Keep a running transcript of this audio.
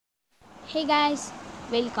Hey guys,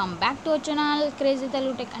 welcome back to our channel Crazy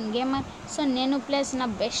Telugu Tech and Gamer. So nenu plus na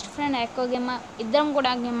best friend AQUA gamer iddaram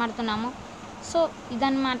kuda game ఆడుతున్నాము. So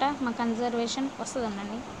ఇదన్నమాట మా conservation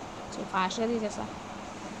వస్తదండి. So fast గా తీసేసా.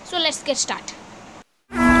 So let's get start.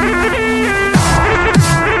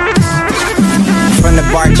 From the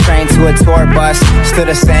BART train to a tour bus, still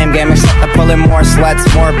the same game except I'm pulling more sluts,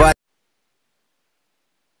 more butts.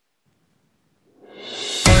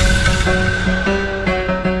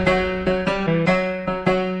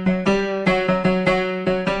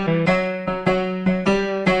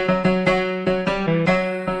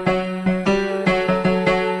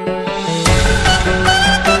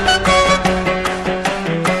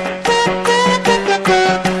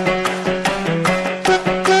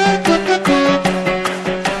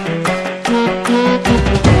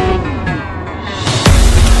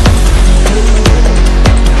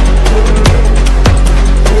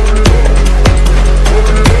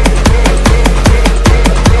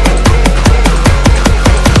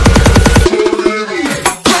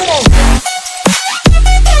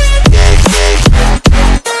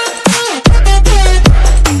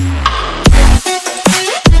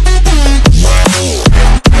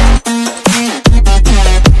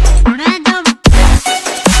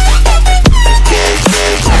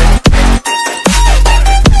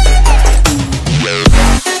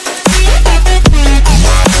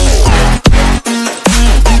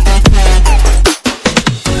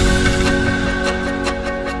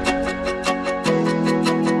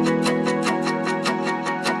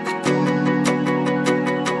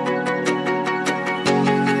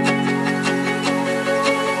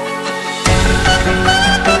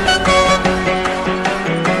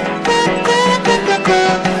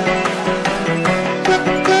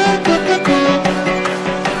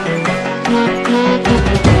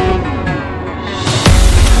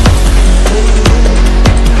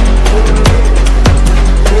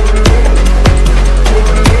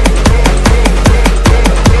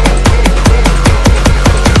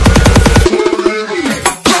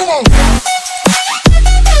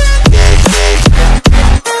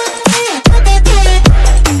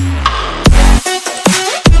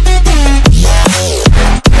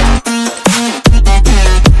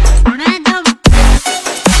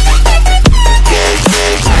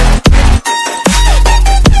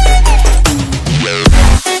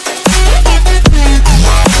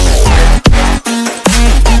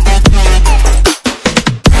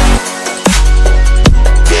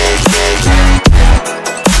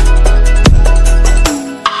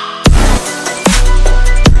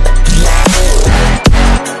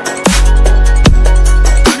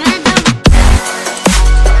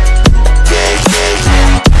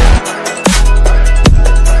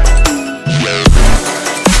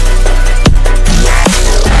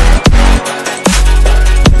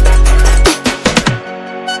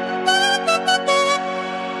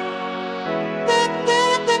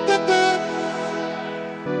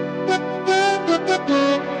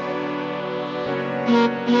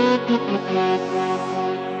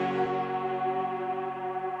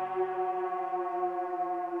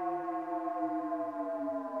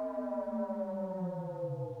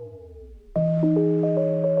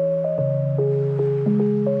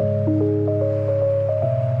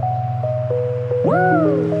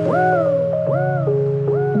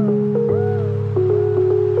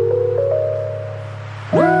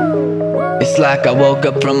 It's like I woke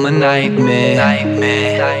up from a nightmare.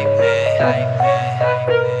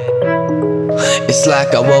 It's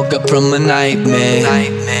like I woke up from a nightmare.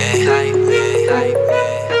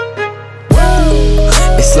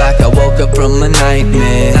 It's like I woke up from a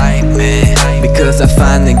nightmare. Because I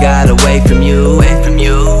finally got away from you.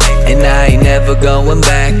 And I ain't never going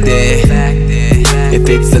back there. If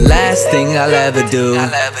it's the last thing I'll ever do.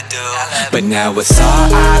 But now it's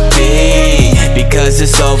R.I.P. because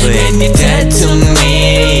it's over and you're dead to me.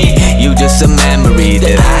 You just a memory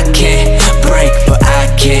that I can't break, but I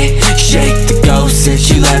can't shake the ghost that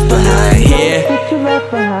you left behind here.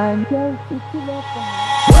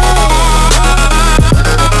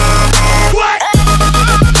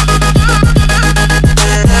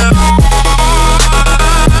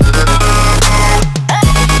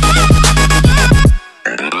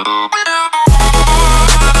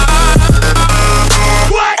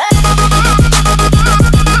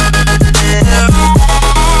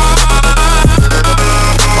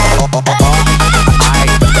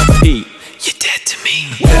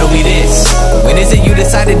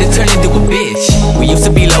 Decided to turn into a bitch. We used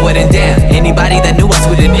to be lower than down. Anybody that knew us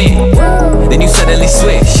would admit. Then you suddenly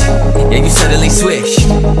switch. Yeah, you suddenly switch.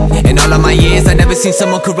 In all of my years, I never seen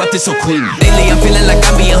someone corrupted so quick. Lately, I'm feeling like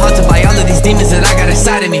I'm being haunted by all of these demons that I got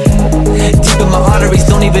inside of me.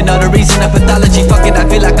 reason of pathology. Fuck it, I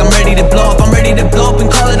feel like I'm ready to blow up. I'm ready to blow up and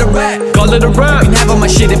call it a rap. Call it a rap. You can have all my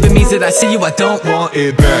shit if it means that I see you, I don't Want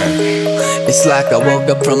it back. It's like I woke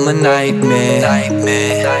up from a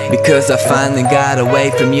nightmare, because I finally got away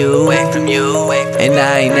from you, and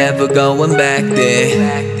I ain't never going back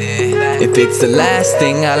there. If it's the last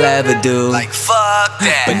thing I'll ever do, like fuck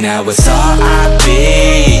that. But now it's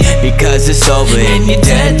R.I.P. because it's over and you're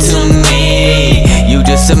dead to me. You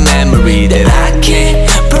just a memory that I can't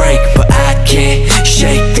break, but I can't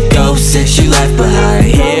shake the ghost that you left behind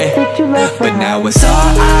here. But now it's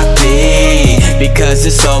R.I.P. because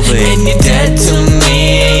it's over and you're dead to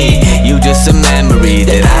me. You just a memory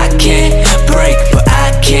that I can't break, but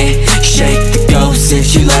I can't shake the ghost that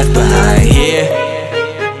you left behind here.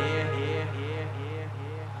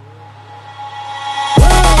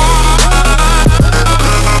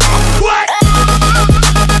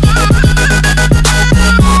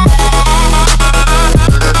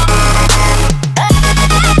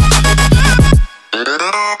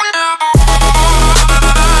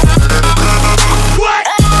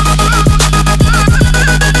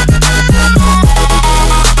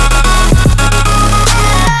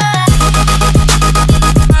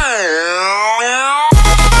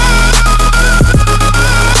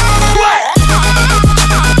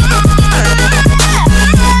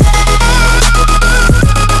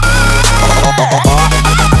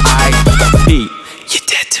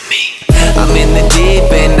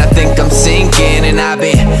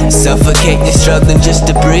 Suffocating, struggling just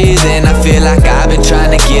to breathe, and I feel like I've been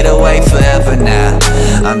trying to get away forever now.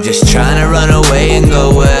 I'm just trying to run away and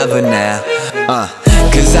go wherever now.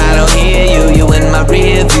 Cause I don't hear you in my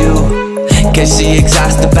rear view. Can she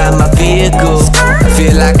exhaust about my vehicle? I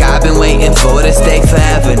feel like I've been waiting for this day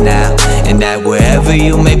forever now, and that wherever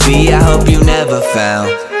you may be, I hope you never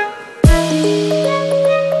found.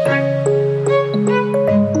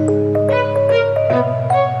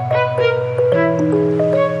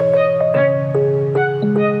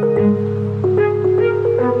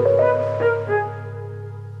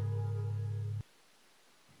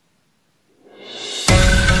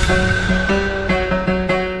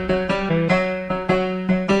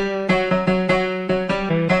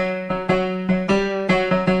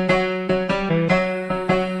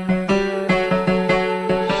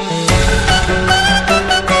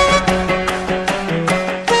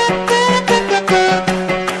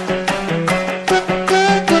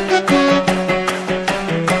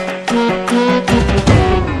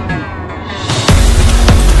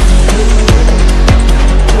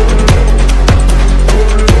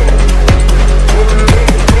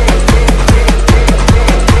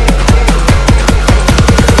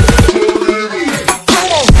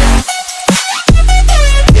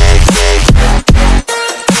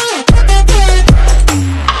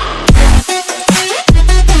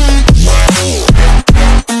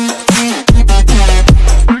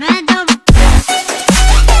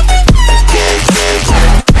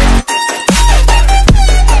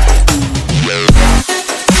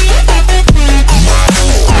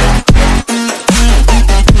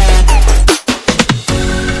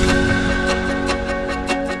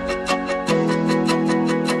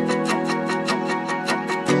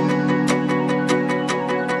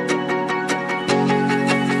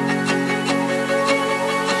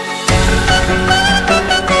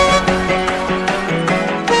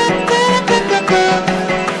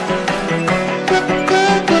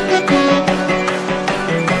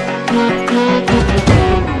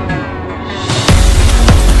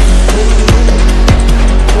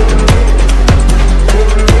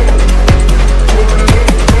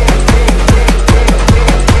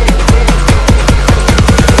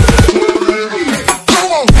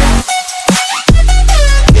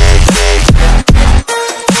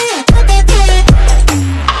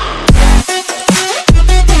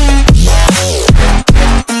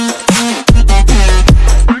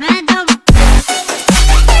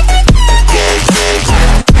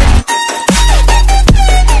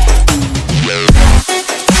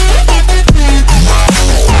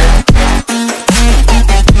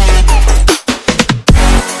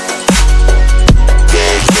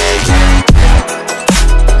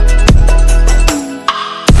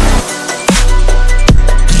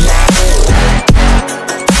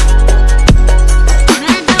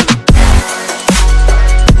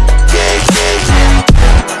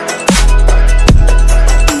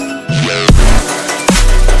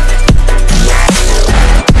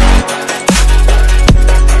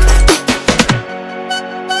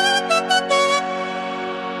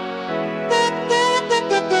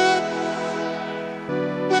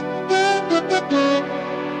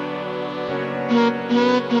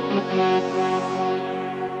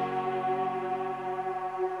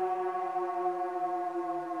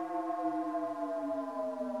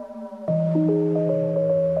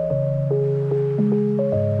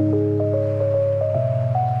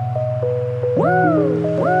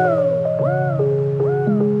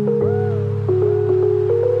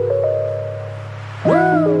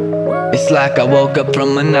 like I woke up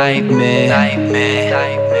from a nightmare.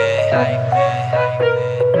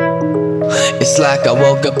 It's like I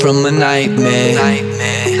woke up from a nightmare.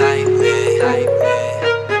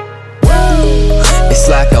 It's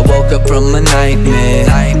like I woke up from a nightmare.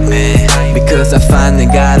 Because I finally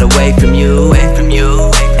got away from you.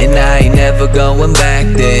 And I ain't never going back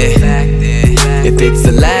there. If it's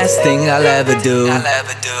the last thing I'll ever do.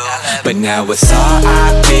 But now it's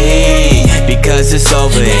R.I.P. because it's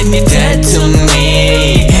over and you're dead to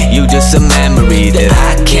me. You just a memory that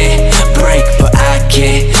I can't break, but I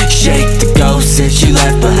can't shake the ghost that you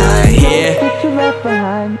left behind here.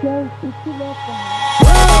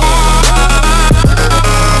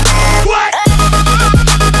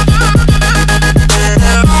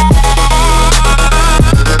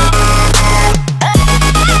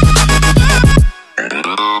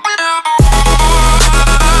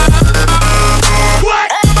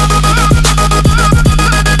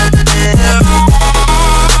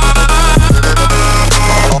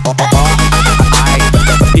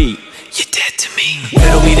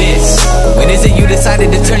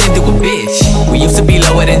 Decided to turn into a bitch. We used to be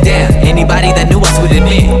lower than down. Anybody that knew us would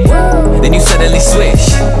admit. Then you suddenly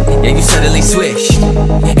switch. Yeah, you suddenly switch.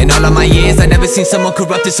 In all of my years, I never seen someone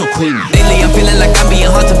corrupted so quick. Lately, I'm feeling like I'm being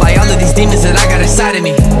haunted by all of these demons that I got inside of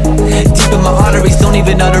me. Deep in my arteries, don't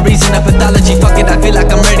even know the reason of pathology. Fuck it, I feel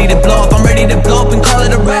like I'm ready to blow up. I'm ready to blow up and call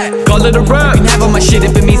it a rap. Call it a rap. You can have all my shit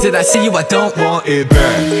if it means that I see you. I don't want it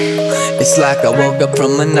back. It's like I woke up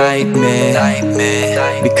from a nightmare.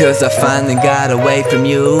 Because I finally got away from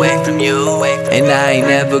you. And I ain't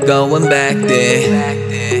never going back there.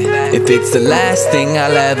 If it's the last thing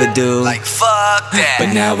I'll ever do. Like fuck that.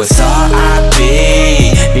 But now it's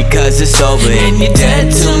R.I.P. because it's over and you're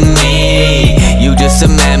dead to me. You just a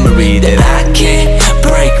memory that I can't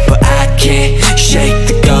break, but I can't shake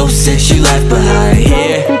the ghost that you left behind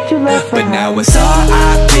here. But now it's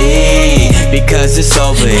R.I.P. because it's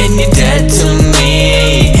over and you're dead to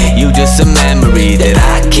me. You just a memory that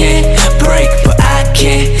I can't break, but I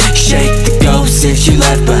can't shake the ghost that you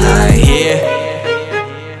left behind here.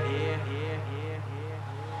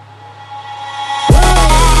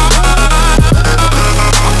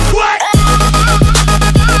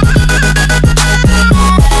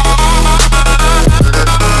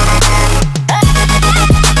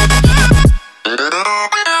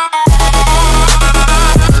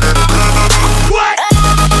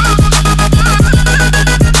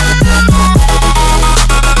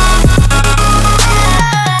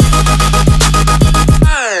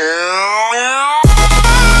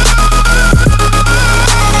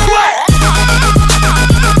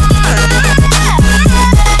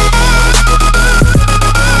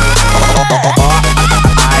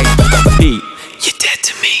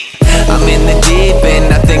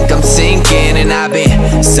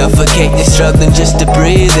 Suffocating, struggling just to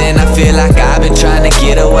breathe. And I feel like I've been trying to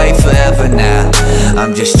get away forever now.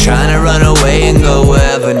 I'm just trying to run away and go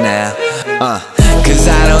wherever now. Cause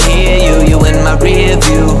I don't hear you, you in my rear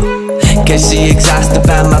view. Cause she exhausted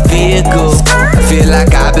by my vehicle. I feel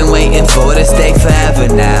like I've been waiting for to stay forever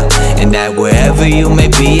now. And that wherever you may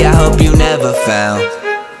be, I hope you never found.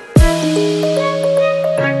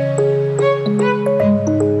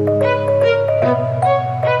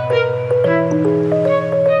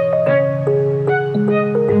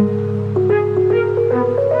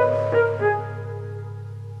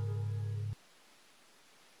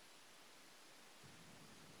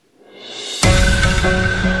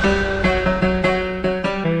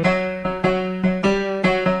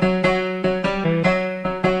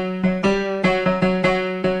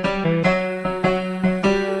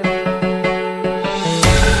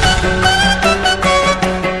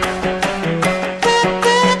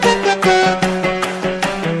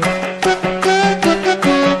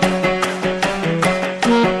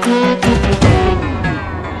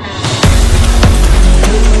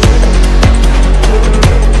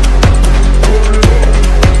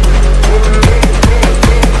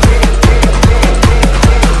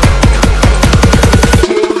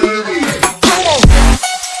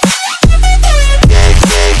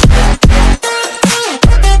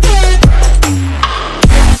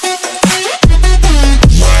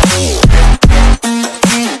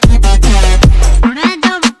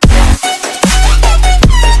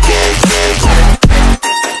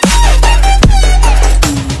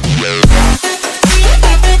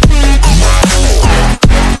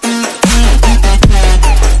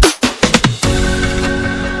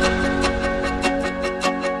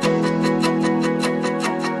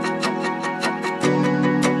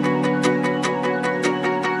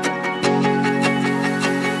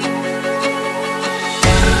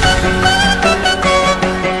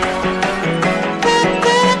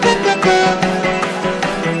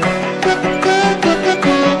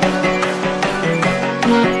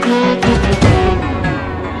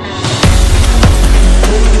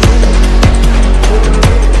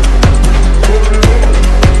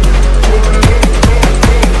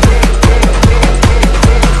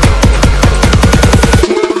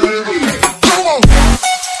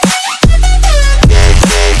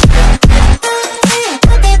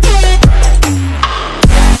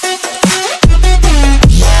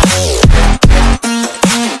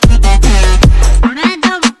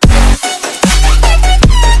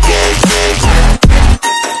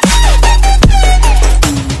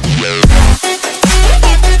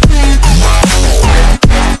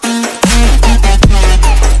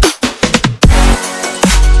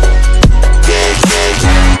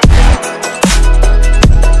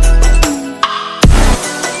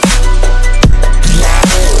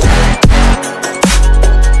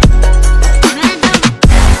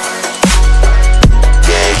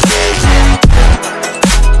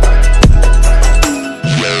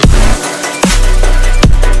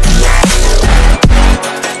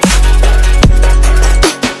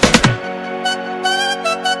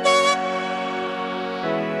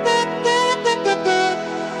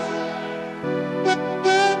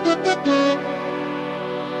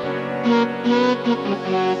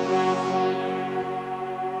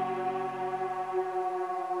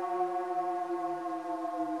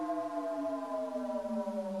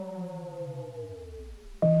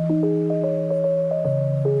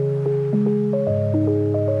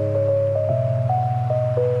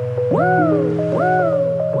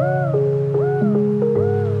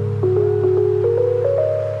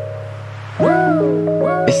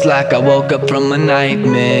 It's like I woke up from a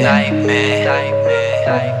nightmare.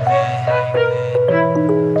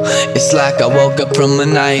 It's like I woke up from a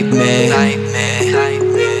nightmare.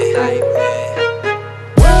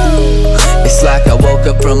 It's like I woke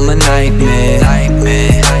up from a nightmare.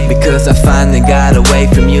 Because I finally got away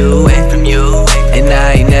from you. And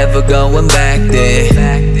I ain't never going back there.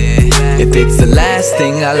 If it's the last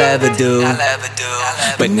thing I'll ever do.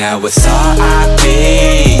 But now it's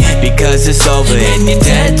R.I.P. because it's over and you're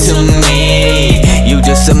dead to me. You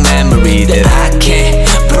just a memory that I can't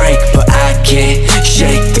break, but I can't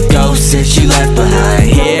shake the ghost that you left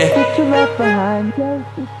behind here.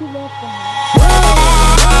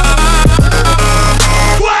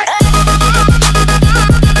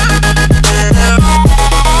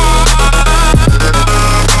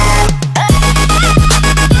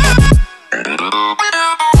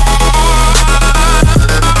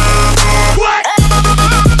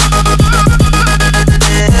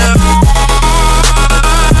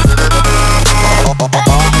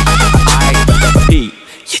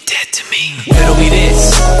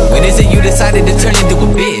 Decided to turn into a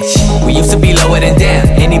bitch. We used to be lower than down.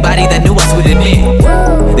 Anybody that knew us would admit.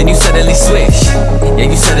 Then you suddenly switch. Yeah,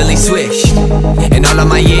 you suddenly switch. In all of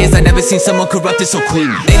my years, I never seen someone corrupted so quick.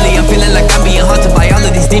 Lately, I'm feeling like I'm being haunted by all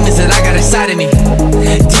of these demons that I got inside of me.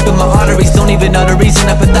 Deep in my arteries, don't even know the reason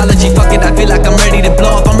of pathology. Fuck it, I feel like I'm ready to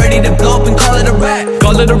blow up. I'm ready to blow up and call it a rap.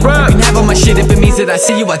 Call it a rap. You can have all my shit if it means that I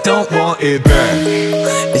see you, I don't want it back.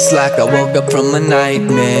 It's like I woke up from a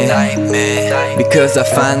nightmare. Because I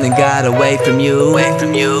finally got away from you.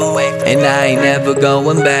 And I ain't never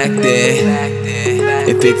going back there.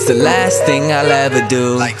 If it's the last thing I'll ever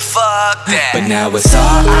do. Like fuck that. But now it's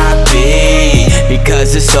R.I.P.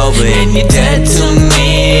 because it's over and you're dead to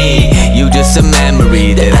me. You just a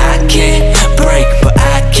memory that I can't break, but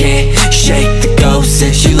I can't shake the ghost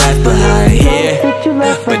that you left behind here.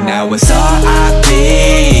 But now it's R.I.P.